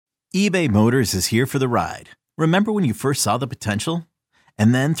eBay Motors is here for the ride. Remember when you first saw the potential?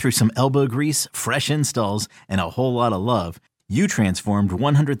 And then through some elbow grease, fresh installs, and a whole lot of love, you transformed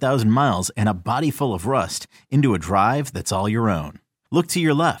 100,000 miles and a body full of rust into a drive that's all your own. Look to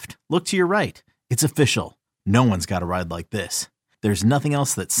your left. Look to your right. It's official. No one's got a ride like this. There's nothing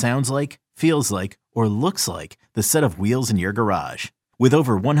else that sounds like, feels like, or looks like the set of wheels in your garage. With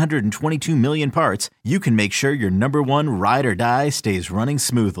over 122 million parts, you can make sure your number one ride or die stays running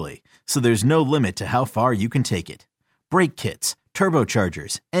smoothly. So there's no limit to how far you can take it. Brake kits,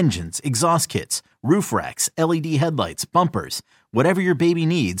 turbochargers, engines, exhaust kits, roof racks, LED headlights, bumpers, whatever your baby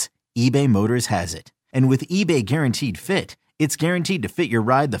needs, eBay Motors has it. And with eBay Guaranteed Fit, it's guaranteed to fit your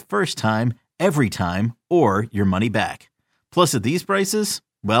ride the first time, every time, or your money back. Plus at these prices,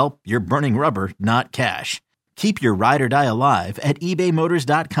 well, you're burning rubber, not cash. Keep your ride or die alive at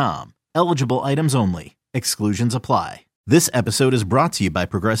ebaymotors.com. Eligible items only. Exclusions apply. This episode is brought to you by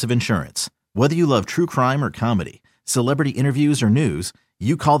Progressive Insurance. Whether you love true crime or comedy, celebrity interviews or news,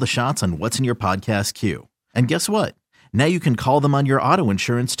 you call the shots on what's in your podcast queue. And guess what? Now you can call them on your auto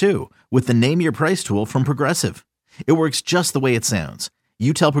insurance too with the Name Your Price tool from Progressive. It works just the way it sounds.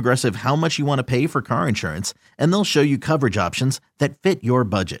 You tell Progressive how much you want to pay for car insurance, and they'll show you coverage options that fit your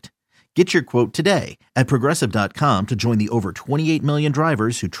budget. Get your quote today at Progressive.com to join the over 28 million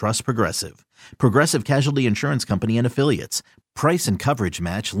drivers who trust Progressive. Progressive Casualty Insurance Company and Affiliates. Price and coverage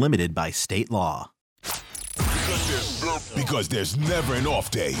match limited by state law. Because there's never an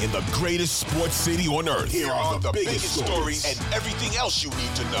off day in the greatest sports city on earth. Here are the biggest stories and everything else you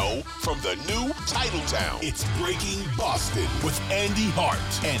need to know from the new Titletown. It's Breaking Boston with Andy Hart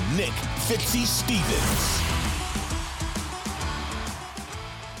and Nick Fitzy Stevens.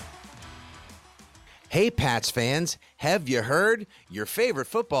 Hey, Pats fans, have you heard? Your favorite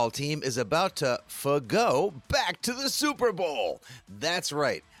football team is about to go back to the Super Bowl. That's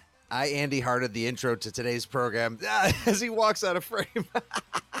right. I, Andy, Harted the intro to today's program as he walks out of frame.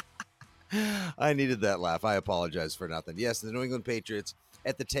 I needed that laugh. I apologize for nothing. Yes, the New England Patriots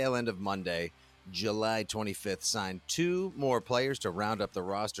at the tail end of Monday, July 25th, signed 2 more players to round up the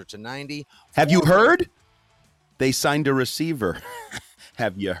roster to 90. Have you heard? They signed a receiver.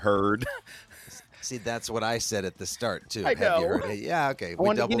 Have you heard? See, that's what I said at the start, too. I know. Have you heard? Yeah, okay.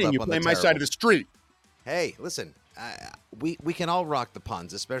 We doubled up on the my side of the street. Hey, listen, we can all rock the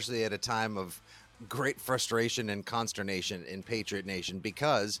puns, especially at a time of great frustration and consternation in Patriot Nation,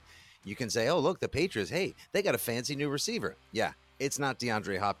 because you can say, oh, look, the Patriots, hey, they got a fancy new receiver. Yeah, it's not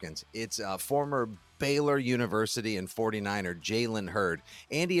DeAndre Hopkins. It's former Baylor University and 49er Jalen Hurd.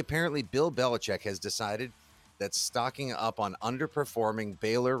 Andy, apparently Bill Belichick has decided that stocking up on underperforming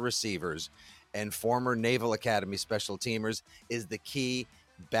Baylor receivers and former Naval Academy special teamers is the key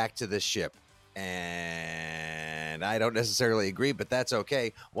back to this ship. And I don't necessarily agree, but that's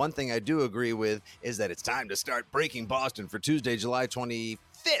okay. One thing I do agree with is that it's time to start breaking Boston for Tuesday, July 25th,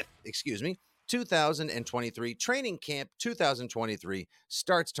 2023. Training Camp 2023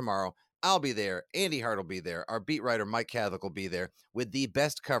 starts tomorrow. I'll be there. Andy Hart will be there. Our beat writer, Mike Catholic, will be there with the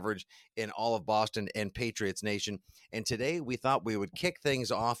best coverage in all of Boston and Patriots Nation. And today we thought we would kick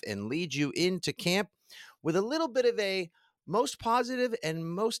things off and lead you into camp with a little bit of a most positive and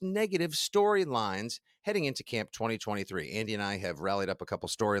most negative storylines heading into camp 2023. Andy and I have rallied up a couple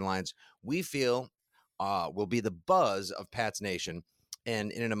storylines we feel will be the buzz of Pats Nation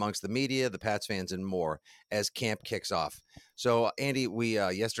and in and amongst the media, the Pats fans, and more as camp kicks off. So, Andy, we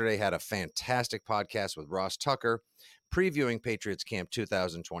yesterday had a fantastic podcast with Ross Tucker previewing Patriots Camp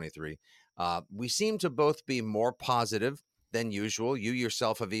 2023. We seem to both be more positive than usual. You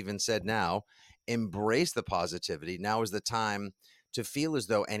yourself have even said now, embrace the positivity. Now is the time to feel as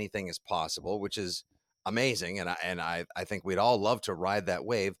though anything is possible, which is amazing. And I think we'd all love to ride that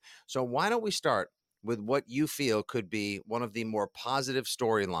wave. So why don't we start with what you feel could be one of the more positive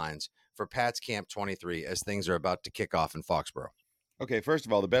storylines for Pats Camp 23 as things are about to kick off in Foxborough? Okay, first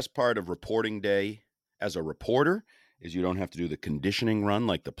of all, the best part of reporting day as a reporter is you don't have to do the conditioning run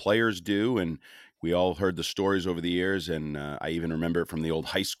like the players do. And we all heard the stories over the years, and I even remember it from the old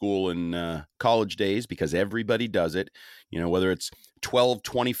high school and college days because everybody does it. You know, whether it's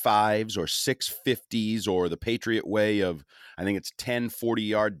 12.25s or 6.50s or the Patriot way of, I think it's 10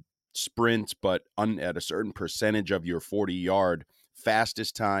 40-yard sprints, but at a certain percentage of your 40-yard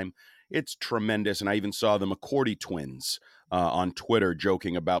fastest time. It's tremendous. And I even saw the McCourty twins on Twitter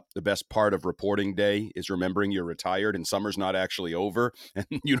joking about the best part of reporting day is remembering you're retired and summer's not actually over and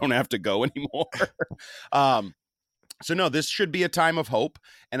you don't have to go anymore. So no, this should be a time of hope.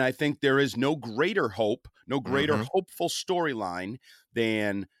 And I think there is no greater hope, no greater hopeful storyline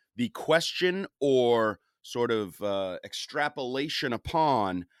than the question or sort of extrapolation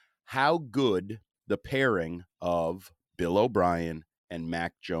upon how good the pairing of Bill O'Brien and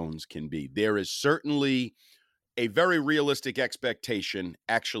Mac Jones can be. There is certainly a very realistic expectation,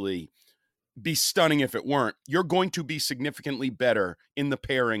 actually be stunning if it weren't. You're going to be significantly better in the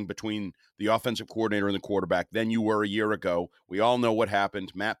pairing between the offensive coordinator and the quarterback than you were a year ago. We all know what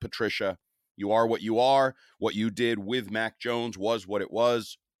happened. Matt Patricia, you are what you are. What you did with Mac Jones was what it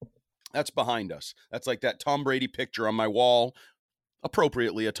was. That's behind us. That's like that Tom Brady picture on my wall.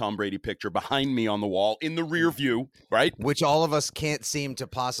 Appropriately, a Tom Brady picture behind me on the wall in the rear view, right? Which all of us can't seem to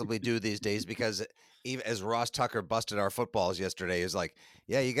possibly do these days, because even as Ross Tucker busted our footballs yesterday, is like,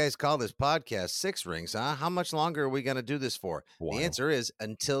 yeah, you guys call this podcast Six Rings, huh? How much longer are we going to do this for? Wow. The answer is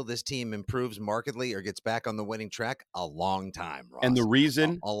until this team improves markedly or gets back on the winning track, a long time, Ross. And the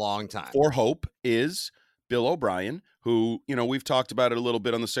reason a long time for hope is Bill O'Brien, who, we've talked about it a little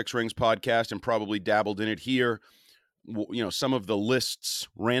bit on the Six Rings podcast and probably dabbled in it here. Some of the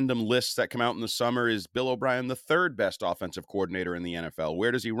random lists that come out in the summer, is Bill O'Brien the third best offensive coordinator in the NFL?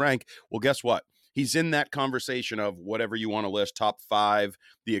 Where does he rank? Well, guess what? He's in that conversation of whatever you want to list, top 5,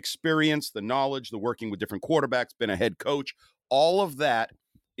 the experience, the knowledge, the working with different quarterbacks, been a head coach. All of that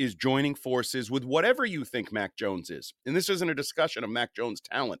is joining forces with whatever you think Mac Jones is. And this isn't a discussion of Mac Jones'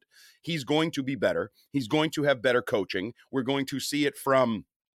 talent. He's going to be better. He's going to have better coaching. We're going to see it from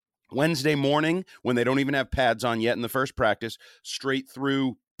Wednesday morning, when they don't even have pads on yet in the first practice, straight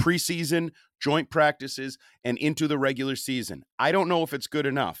through preseason, joint practices, and into the regular season. I don't know if it's good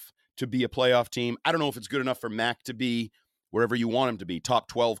enough to be a playoff team. I don't know if it's good enough for Mac to be wherever you want him to be, top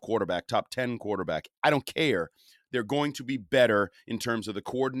 12 quarterback, top 10 quarterback. I don't care. They're going to be better in terms of the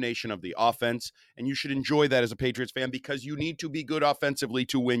coordination of the offense, and you should enjoy that as a Patriots fan, because you need to be good offensively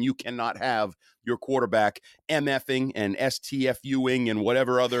to win. You cannot have your quarterback MFing and STFUing and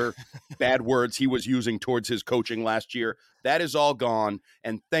whatever other bad words he was using towards his coaching last year. That is all gone,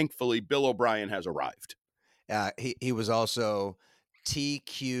 and thankfully Bill O'Brien has arrived. He was also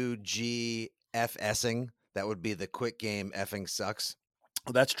TQGFSing. That would be the quick game effing sucks.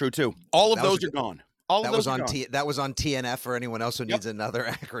 Oh, that's true too. All of those are gone. That was on TNF for anyone else who needs another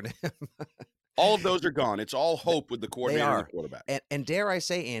acronym. All of those are gone. It's all hope with the coordinator and the quarterback. And dare I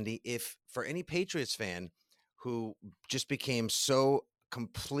say, Andy, if for any Patriots fan who just became so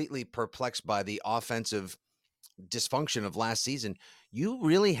completely perplexed by the offensive dysfunction of last season, you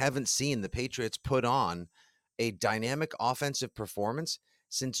really haven't seen the Patriots put on a dynamic offensive performance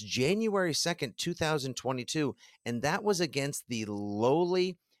since January 2nd, 2022. And that was against the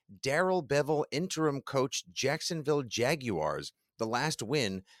lowly Darrell Bevell interim coach Jacksonville Jaguars, the last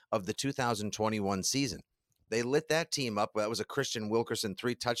win of the 2021 season. They lit that team up. That was a Christian Wilkerson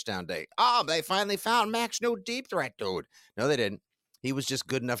 3-touchdown day. Oh, they finally found Mac's new deep threat, dude. No, they didn't. He was just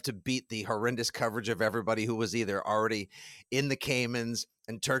good enough to beat the horrendous coverage of everybody who was either already in the Caymans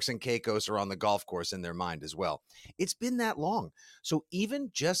and Turks and Caicos or on the golf course in their mind as well. It's been that long. So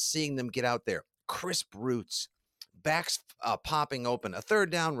even just seeing them get out there, crisp routes, backs popping open, a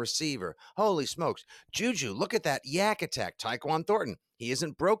third down receiver. Holy smokes. Juju, look at that yak attack. Tyquan Thornton, he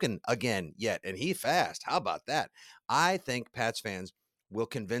isn't broken again yet, and he fast. How about that? I think Pats fans will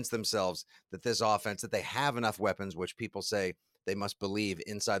convince themselves that this offense, that they have enough weapons, which people say they must believe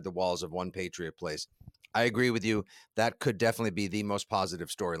inside the walls of one Patriot place. I agree with you. That could definitely be the most positive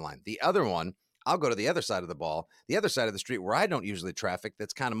storyline. The other one, I'll go to the other side of the ball, the other side of the street where I don't usually traffic,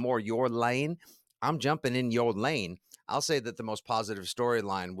 that's kind of more your lane. I'm jumping in your lane. I'll say that the most positive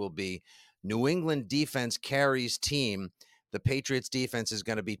storyline will be New England defense carries team. The Patriots defense is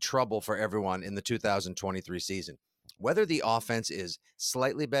going to be trouble for everyone in the 2023 season. Whether the offense is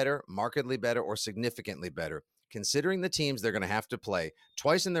slightly better, markedly better, or significantly better, considering the teams they're going to have to play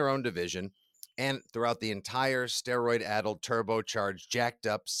twice in their own division and throughout the entire steroid-addled, turbocharged, jacked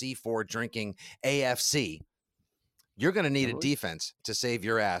up, C4 drinking AFC, you're going to need a defense to save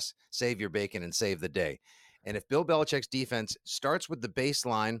your ass, save your bacon, and save the day. And if Bill Belichick's defense starts with the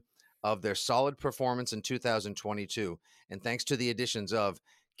baseline of their solid performance in 2022, and thanks to the additions of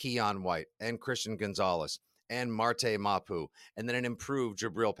Keon White and Christian Gonzalez and Marte Mapu, and then an improved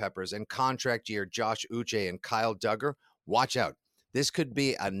Jabril Peppers and contract year Josh Uche and Kyle Duggar, watch out. This could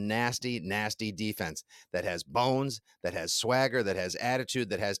be a nasty, nasty defense that has bones, that has swagger, that has attitude,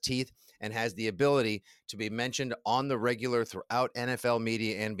 that has teeth, and has the ability to be mentioned on the regular throughout NFL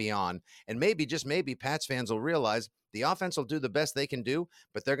media and beyond. And maybe, just maybe, Pats fans will realize the offense will do the best they can do,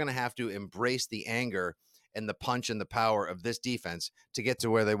 but they're going to have to embrace the anger and the punch and the power of this defense to get to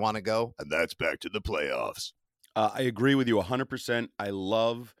where they want to go. And that's back to the playoffs. I agree with you 100%. I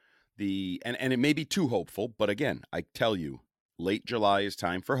love and it may be too hopeful, but again, I tell you, late July is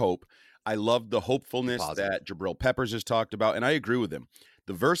time for hope. I love the hopefulness that Jabril Peppers has talked about, and I agree with him.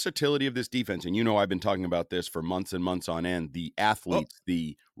 The versatility of this defense, and I've been talking about this for months and months on end, the athletes,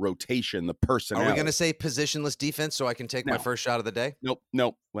 the rotation, the personnel. Are we going to say positionless defense so I can take my first shot of the day?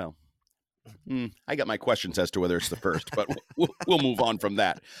 Nope. Well, I got my questions as to whether it's the first, but we'll move on from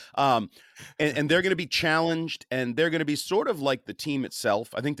that. And they're going to be challenged, and they're going to be sort of like the team itself.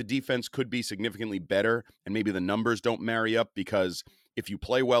 I think the defense could be significantly better, and maybe the numbers don't marry up, because if you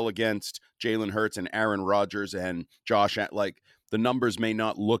play well against Jalen Hurts and Aaron Rodgers and Josh, like, the numbers may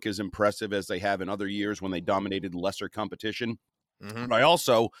not look as impressive as they have in other years when they dominated lesser competition. Mm-hmm.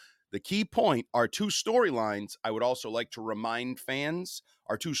 But the key point are two storylines. I would also like to remind fans,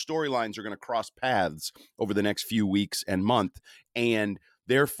 our two storylines are going to cross paths over the next few weeks and month. And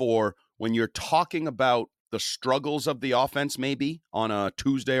therefore, when you're talking about the struggles of the offense, maybe on a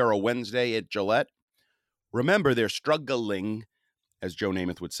Tuesday or a Wednesday at Gillette, remember they're struggling, as Joe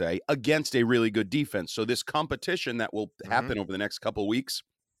Namath would say, against a really good defense. So this competition that will happen over the next couple of weeks,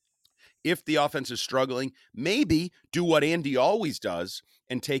 if the offense is struggling, maybe do what Andy always does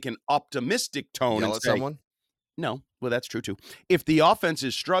and take an optimistic tone Yell and at say, someone? No, well, that's true too. If the offense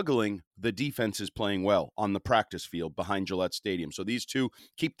is struggling, the defense is playing well on the practice field behind Gillette Stadium. So these two,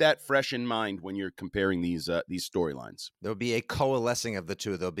 keep that fresh in mind when you're comparing these storylines. There'll be a coalescing of the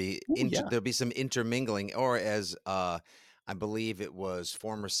two. There'll be some intermingling, or as I believe it was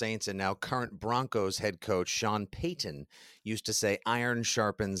former Saints and now current Broncos head coach Sean Payton used to say, iron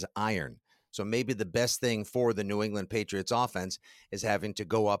sharpens iron. So maybe the best thing for the New England Patriots offense is having to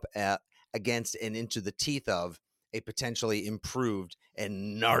go up against and into the teeth of a potentially improved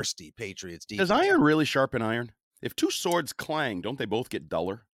and nasty Patriots defense. Does iron really sharpen iron? If two swords clang, don't they both get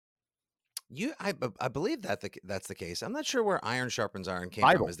duller? I believe that's the case. I'm not sure where iron sharpens iron came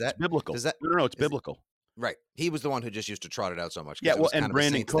Bible. from. Is that it's biblical? No, it's biblical. Right. He was the one who just used to trot it out so much. Yeah, well, and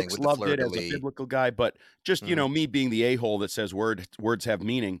Brandon Cooks loved it as a biblical guy, but just, me being the a-hole that says words have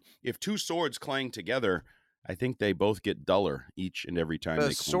meaning, if two swords clang together, I think they both get duller each and every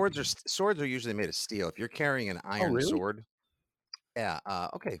time. Swords are usually made of steel. If you're carrying an iron sword. Yeah.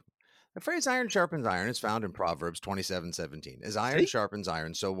 Okay. The phrase iron sharpens iron is found in Proverbs 27:17. As iron sharpens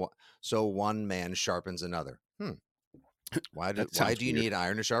iron, so one man sharpens another. Why do you need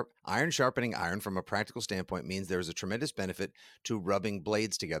iron to sharpen? Iron sharpening iron from a practical standpoint means there is a tremendous benefit to rubbing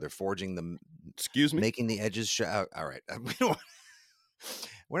blades together, forging them. Excuse me? Making the edges all right.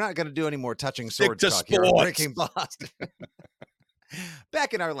 We're not going to do any more touching swords talk here on Breaking Boston.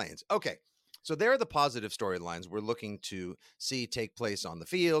 Back in our lanes. Okay. So there are the positive storylines we're looking to see take place on the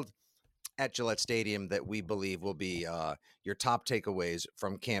field at Gillette Stadium that we believe will be your top takeaways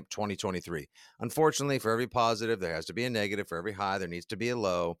from Camp 2023. Unfortunately, for every positive, there has to be a negative. For every high, there needs to be a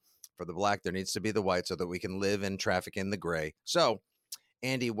low. For the black, there needs to be the white so that we can live and traffic in the gray. So,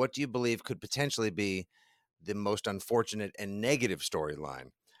 Andy, what do you believe could potentially be the most unfortunate and negative storyline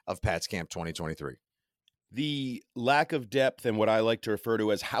of Pat's Camp 2023? The lack of depth and what I like to refer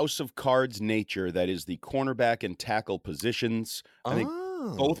to as house of cards nature, that is the cornerback and tackle positions. I think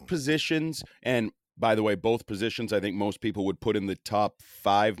both positions, and by the way, both positions I think most people would put in the top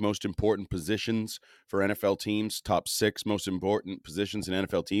 5 most important positions for NFL teams, top 6 most important positions in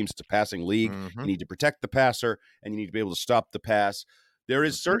NFL teams. It's a passing league. You need to protect the passer, and you need to be able to stop the pass. There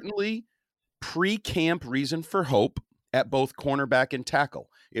is certainly pre-camp reason for hope at both cornerback and tackle.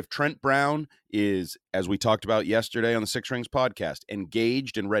 If Trent Brown is, as we talked about yesterday on the Six Rings podcast,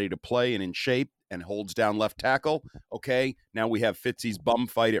 engaged and ready to play and in shape and holds down left tackle, okay, now we have Fitzy's bum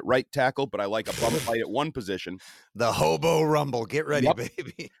fight at right tackle, but I like a bum fight at one position. The hobo rumble. Get ready,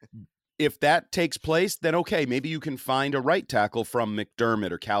 baby. If that takes place, then okay, maybe you can find a right tackle from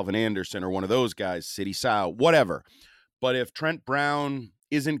McDermott or Calvin Anderson or one of those guys, City Sow, whatever. But if Trent Brown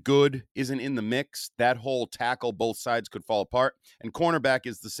isn't good, isn't in the mix, that whole tackle, both sides could fall apart. And cornerback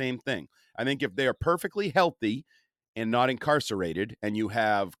is the same thing. I think if they are perfectly healthy and not incarcerated, and you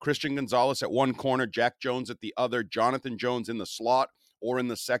have Christian Gonzalez at one corner, Jack Jones at the other, Jonathan Jones in the slot or in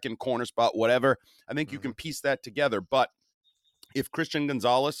the second corner spot, whatever, I think you can piece that together. But if Christian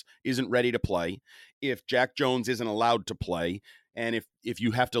Gonzalez isn't ready to play, if Jack Jones isn't allowed to play, and if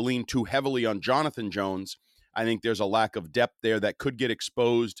you have to lean too heavily on Jonathan Jones, I think there's a lack of depth there that could get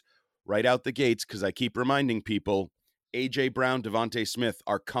exposed right out the gates, because I keep reminding people, A.J. Brown, Devontae Smith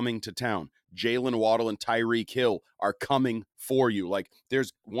are coming to town. Jalen Waddle and Tyreek Hill are coming for you. Like,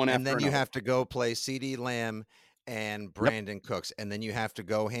 there's one after another. And then you have to go play CeeDee Lamb and Brandon Cooks. And then you have to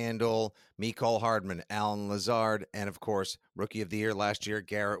go handle Mecole Hardman, Alan Lazard, and, of course, Rookie of the Year last year,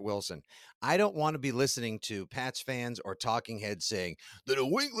 Garrett Wilson. I don't want to be listening to Pats fans or talking heads saying the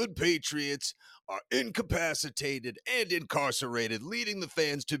New England Patriots are incapacitated and incarcerated, leading the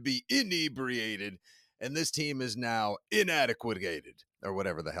fans to be inebriated, and this team is now inadequated. or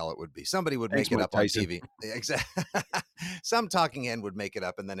whatever the hell it would be. Somebody would Thanks, make it Mike up on Tyson. TV. Exactly. Some talking hen would make it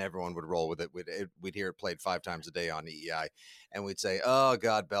up, and then everyone would roll with it. We'd hear it played 5 times a day on EEI, and we'd say, "Oh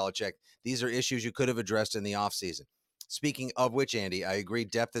God, Belichick, these are issues you could have addressed in the offseason." Speaking of which, Andy, I agree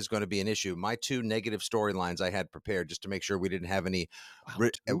depth is going to be an issue. My 2 negative storylines I had prepared just to make sure we didn't have any Wow,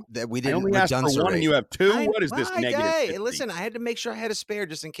 2? that we I didn't only asked for 1 and reduncerate. you have 2? What is this negative 50? Listen, I had to make sure I had a spare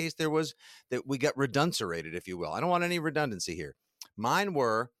just in case there was that we got redunderated, if you will. I don't want any redundancy here. Mine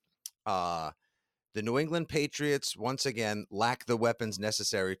were the New England Patriots, once again, lack the weapons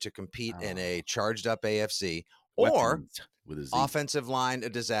necessary to compete in a charged up AFC, or Weapons with a Z. offensive line, a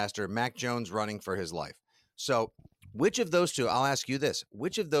disaster, Mac Jones running for his life. So which of those two, I'll ask you this,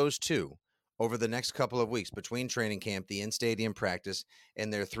 which of those two over the next couple of weeks between training camp, the in-stadium practice,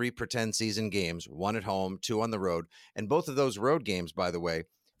 and their 3 pretend season games, 1 at home, 2 on the road, and both of those road games, by the way,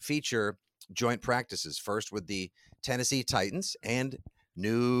 feature joint practices, first with the Tennessee Titans and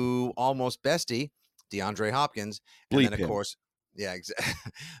new almost bestie, DeAndre Hopkins, and Bleep then, of him. course,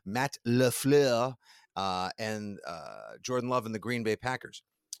 Matt LaFleur and Jordan Love and the Green Bay Packers.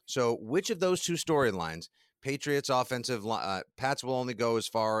 So which of those 2 storylines, Patriots offensive line, Pats will only go as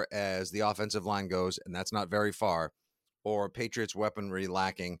far as the offensive line goes, and that's not very far, or Patriots weaponry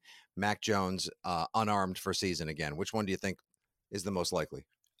lacking, Mac Jones unarmed for season again? Which one do you think is the most likely?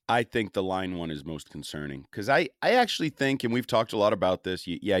 I think the line one is most concerning because I actually think, and we've talked a lot about this,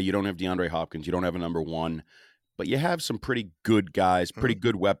 you don't have DeAndre Hopkins, you don't have a number 1, but you have some pretty good guys, pretty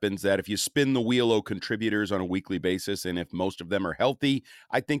good weapons that if you spin the wheel of contributors on a weekly basis, and if most of them are healthy,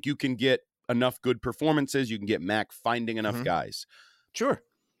 I think you can get enough good performances. You can get Mac finding enough guys. Sure.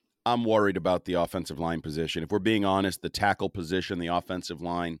 I'm worried about the offensive line position. If we're being honest, the tackle position, the offensive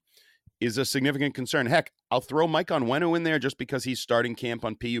line is a significant concern. Heck, I'll throw Mike Onwenu in there just because he's starting camp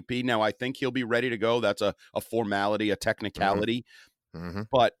on PUP. Now, I think he'll be ready to go. That's a formality, a technicality.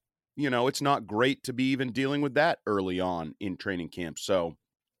 But, it's not great to be even dealing with that early on in training camp. So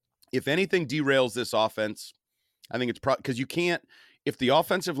if anything derails this offense, I think it's because you can't, if the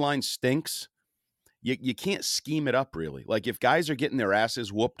offensive line stinks, you can't scheme it up really. Like if guys are getting their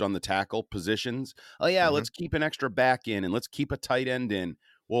asses whooped on the tackle positions, let's keep an extra back in and let's keep a tight end in.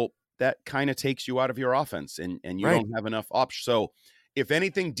 Well, that kind of takes you out of your offense and you don't have enough options. So if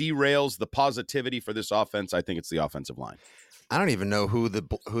anything derails the positivity for this offense, I think it's the offensive line. I don't even know who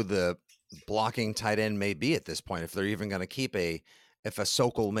the blocking tight end may be at this point. If they're even going to keep if a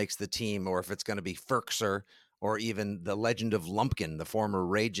Sokol makes the team, or if it's going to be Ferkser, or even the legend of Lumpkin, the former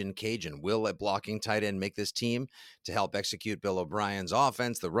Ragin' Cajun. Will a blocking tight end make this team to help execute Bill O'Brien's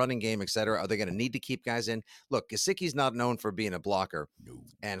offense, the running game, et cetera? Are they going to need to keep guys in? Look, Gesicki's not known for being a blocker,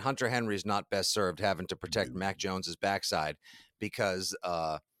 and Hunter Henry's not best served having to protect Mac Jones's backside because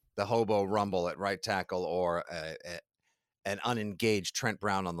the hobo rumble at right tackle, or an unengaged Trent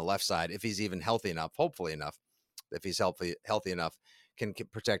Brown on the left side, if he's even healthy enough, hopefully enough, if he's healthy enough, can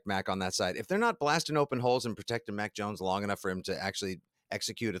protect Mac on that side. If they're not blasting open holes and protecting Mac Jones long enough for him to actually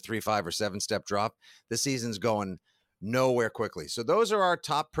execute a 3, 5, or 7-step drop, the season's going nowhere quickly. So those are our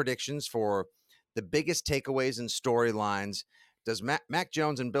top predictions for the biggest takeaways and storylines. Does Mac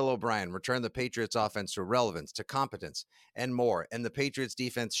Jones and Bill O'Brien return the Patriots offense to relevance, to competence, and more, and the Patriots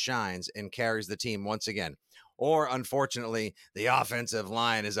defense shines and carries the team once again? Or, unfortunately, the offensive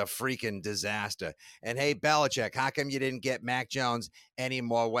line is a freaking disaster. And, hey, Belichick, how come you didn't get Mac Jones any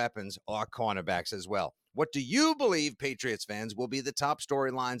more weapons or cornerbacks as well? What do you believe, Patriots fans, will be the top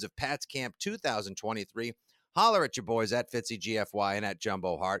storylines of Pats Camp 2023? Holler at your boys at FitzyGFY and at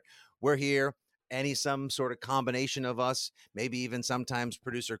Jumbo Hart. We're here. Some sort of combination of us, maybe even sometimes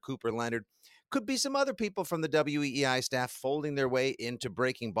producer Cooper Leonard. Could be some other people from the WEEI staff folding their way into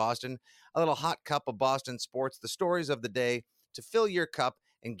Breaking Boston. A little hot cup of Boston sports, the stories of the day to fill your cup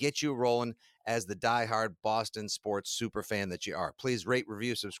and get you rolling as the diehard Boston sports super fan that you are. Please rate,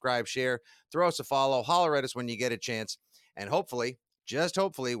 review, subscribe, share, throw us a follow, holler at us when you get a chance. And hopefully, just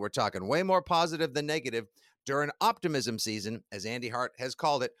hopefully, we're talking way more positive than negative during optimism season, as Andy Hart has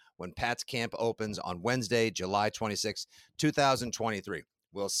called it, when Pats Camp opens on Wednesday, July 26, 2023.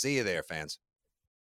 We'll see you there, fans.